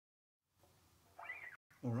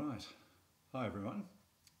All right. Hi, everyone.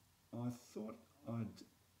 I thought I'd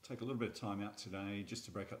take a little bit of time out today just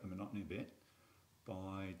to break up the monotony a bit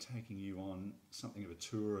by taking you on something of a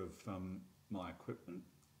tour of my equipment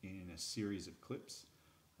in a series of clips.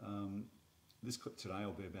 This clip today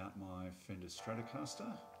will be about my Fender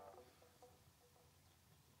Stratocaster.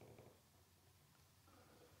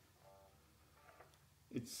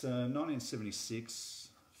 It's a 1976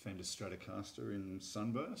 Fender Stratocaster in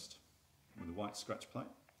Sunburst with a white scratch plate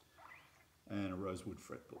and a rosewood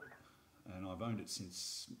fretboard. And I've owned it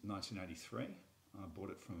since 1983. I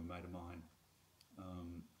bought it from a mate of mine.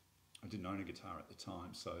 I didn't own a guitar at the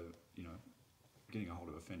time, so getting a hold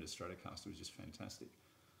of a Fender Stratocaster was just fantastic.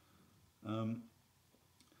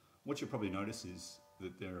 What you'll probably notice is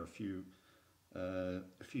that there are a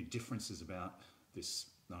few differences about this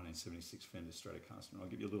 1976 Fender Stratocaster, and I'll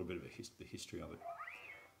give you a little bit of the history of it.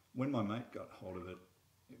 When my mate got hold of it,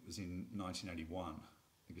 it was in 1981.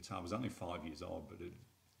 The guitar was only 5 years old, but it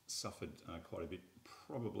suffered quite a bit,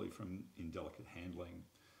 probably from indelicate handling,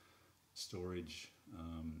 storage,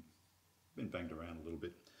 been banged around a little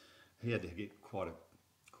bit. He had to get quite a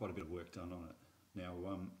bit of work done on it. Now,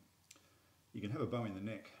 you can have a bow in the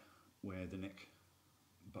neck where the neck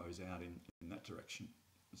bows out in that direction,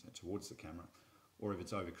 so towards the camera, or if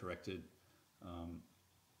it's overcorrected,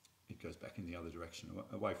 it goes back in the other direction,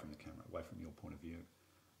 away from the camera, away from your point of view.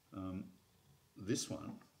 This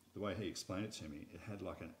one, the way he explained it to me, it had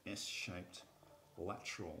like an S-shaped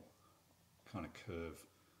lateral kind of curve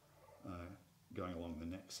going along the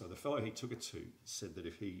neck. So the fellow he took it to said that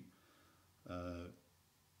if he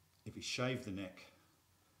shaved the neck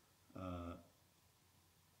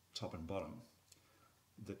top and bottom,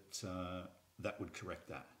 that would correct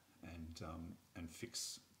that and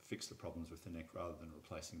fix the problems with the neck rather than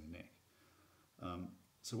replacing the neck.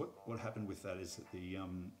 So what happened with that is that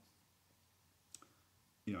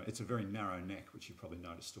it's a very narrow neck, which you've probably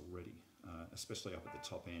noticed already, especially up at the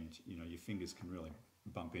top end. Your fingers can really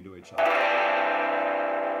bump into each other,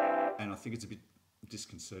 and I think it's a bit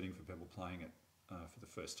disconcerting for people playing it for the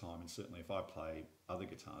first time. And certainly, if I play other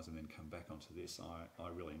guitars and then come back onto this, I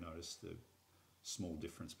really notice the small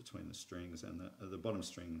difference between the strings, and the bottom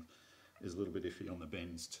string is a little bit iffy on the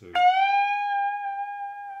bends too.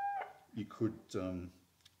 You could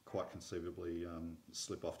quite conceivably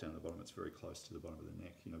slip off down the bottom. It's very close to the bottom of the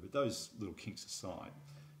neck, but those little kinks aside,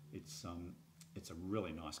 it's a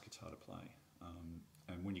really nice guitar to play,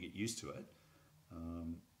 and when you get used to it,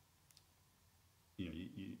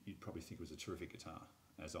 you'd probably think it was a terrific guitar,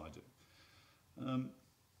 as I do.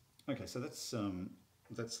 Okay, so that's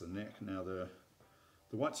the neck. Now the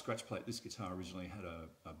white scratch plate, this guitar originally had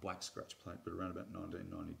a black scratch plate, but around about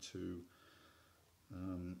 1992,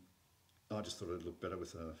 I just thought it'd look better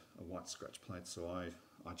with a white scratch plate, so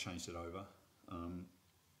I changed it over.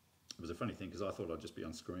 It was a funny thing because I thought I'd just be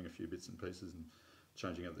unscrewing a few bits and pieces and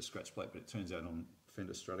changing over the scratch plate, but it turns out on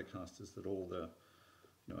Fender Stratocasters that all the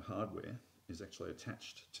hardware is actually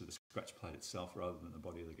attached to the scratch plate itself rather than the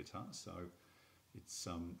body of the guitar. So it's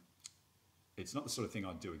not the sort of thing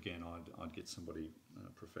I'd do again. I'd get somebody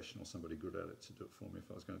professional, somebody good at it to do it for me if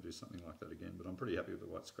I was going to do something like that again. But I'm pretty happy with the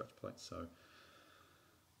white scratch plate, so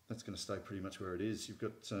that's going to stay pretty much where it is. You've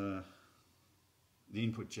got the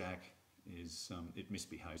input jack it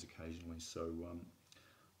misbehaves occasionally, so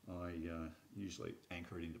I usually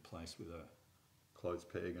anchor it into place with a clothes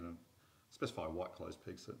peg, and specify a white clothes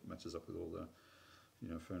peg so it matches up with all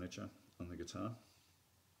the furniture on the guitar.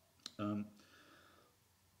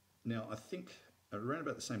 Now I think around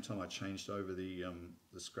about the same time I changed over the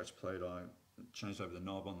scratch plate, I changed over the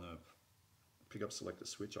knob on the pickup selector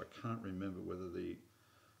switch. I can't remember whether the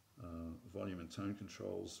volume and tone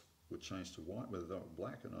controls were changed to white, whether they were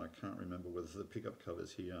black, and I can't remember whether the pickup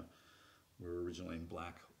covers here were originally in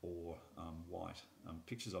black or white.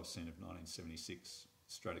 Pictures I've seen of 1976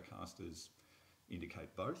 Stratocasters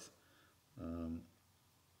indicate both. I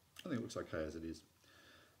think it looks okay as it is.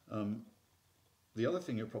 The other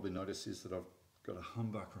thing you'll probably notice is that I've got a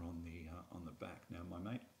humbucker on the back. Now my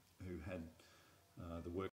mate who had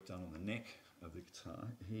the work done on the neck of the guitar,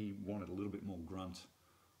 he wanted a little bit more grunt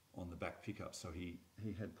on the back pickup, so he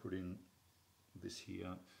had put in this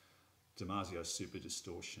here Damasio Super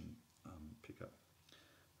Distortion pickup.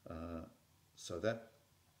 So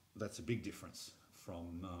that's a big difference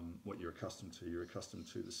from what you're accustomed to. You're accustomed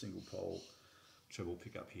to the single pole treble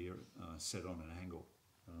pickup here set on an angle.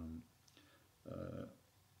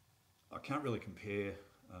 I can't really compare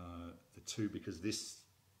the two because this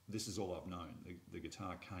is all I've known. The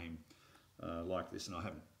guitar came like this, and I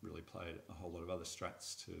haven't really played a whole lot of other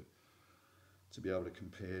Strats to be able to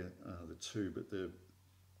compare the two. But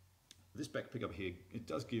this back pickup here, it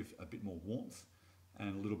does give a bit more warmth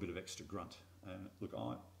and a little bit of extra grunt. And look,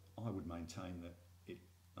 I would maintain that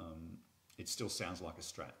it still sounds like a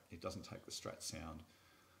Strat. It doesn't take the Strat sound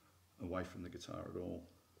away from the guitar at all.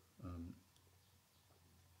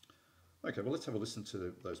 Okay, well, let's have a listen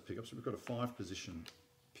to those pickups. We've got a 5-position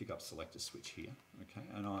pickup selector switch here, okay,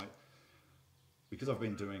 and because I've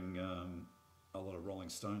been doing a lot of Rolling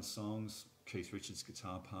Stones songs, Keith Richards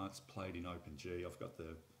guitar parts played in open G, I've got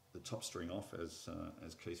the top string off as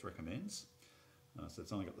Keith recommends, so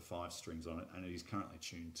it's only got the 5 strings on it, and it is currently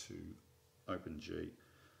tuned to open G.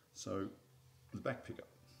 So the back pickup.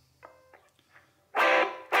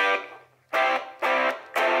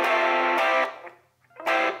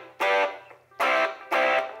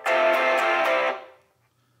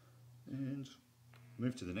 And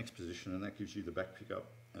move to the next position, and that gives you the back pickup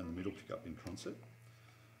and the middle pickup in concert.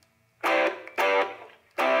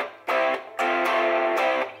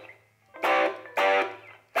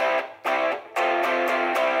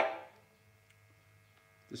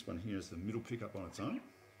 This one here is the middle pickup on its own.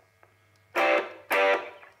 You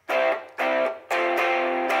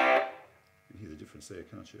can hear the difference there,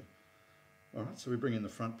 can't you? Alright, so we bring in the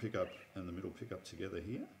front pickup and the middle pickup together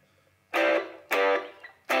here. You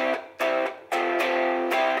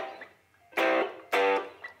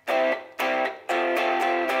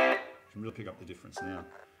can really pick up the difference now.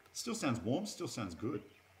 Still sounds warm, still sounds good.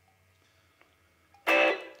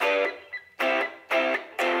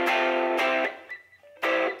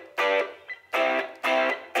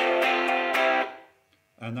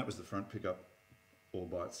 And that was the front pickup all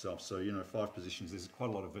by itself. So, you know, 5 positions. There's quite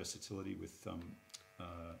a lot of versatility with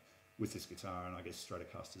this guitar, and I guess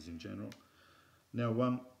Stratocasters in general. Now,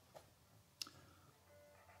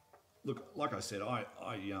 look, like I said, I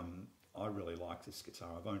really like this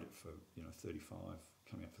guitar. I've owned it for 35,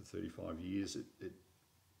 coming up for 35 years.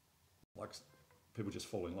 Like people just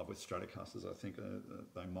fall in love with Stratocasters. I think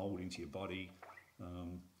they mould into your body.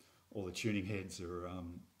 All the tuning heads are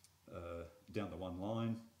down the one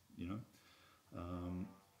line,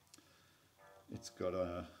 it's got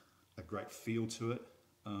a great feel to it,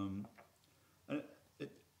 and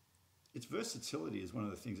its versatility is one of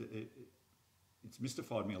the things that it's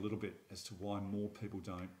mystified me a little bit as to why more people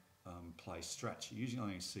don't play Strats. You usually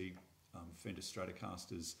only see Fender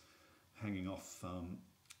Stratocasters hanging off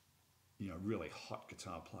really hot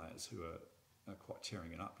guitar players who are quite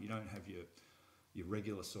tearing it up. You don't have your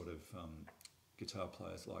regular sort of guitar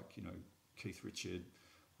players like Keith Richards.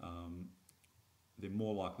 They're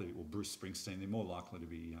more likely, or Bruce Springsteen, they're more likely to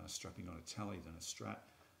be strapping on a Tele than a Strat.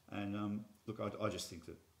 And look, I just think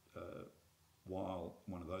that while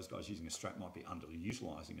one of those guys using a Strat might be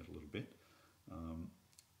underutilising it a little bit,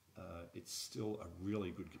 it's still a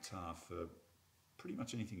really good guitar for pretty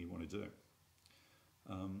much anything you want to do.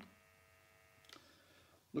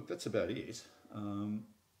 Look, that's about it.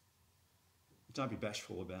 Don't be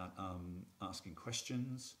bashful about asking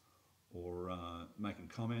questions or making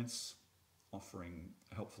comments, offering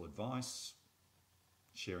helpful advice,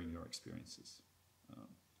 sharing your experiences.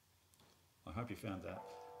 I hope you found that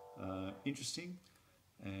interesting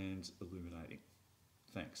and illuminating.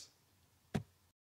 Thanks.